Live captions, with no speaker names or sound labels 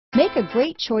Make a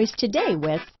great choice today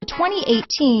with the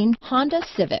 2018 Honda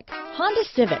Civic. Honda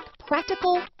Civic,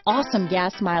 practical, awesome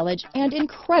gas mileage, and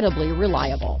incredibly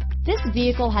reliable. This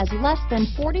vehicle has less than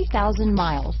 40,000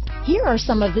 miles. Here are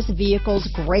some of this vehicle's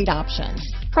great options: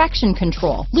 traction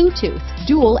control, Bluetooth,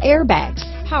 dual airbags,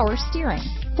 power steering,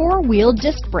 four-wheel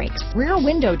disc brakes, rear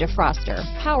window defroster,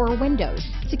 power windows,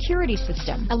 security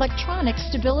system, electronic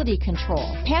stability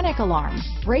control, panic alarm,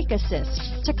 brake assist,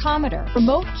 tachometer,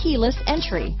 remote keyless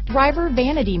entry, driver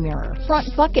vanity mirror, front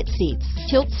bucket seats,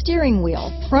 tilt steering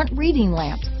wheel, front reading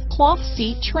lamps, cloth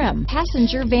seat trim,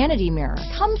 passenger vanity mirror.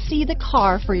 Come see the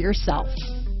car for yourself.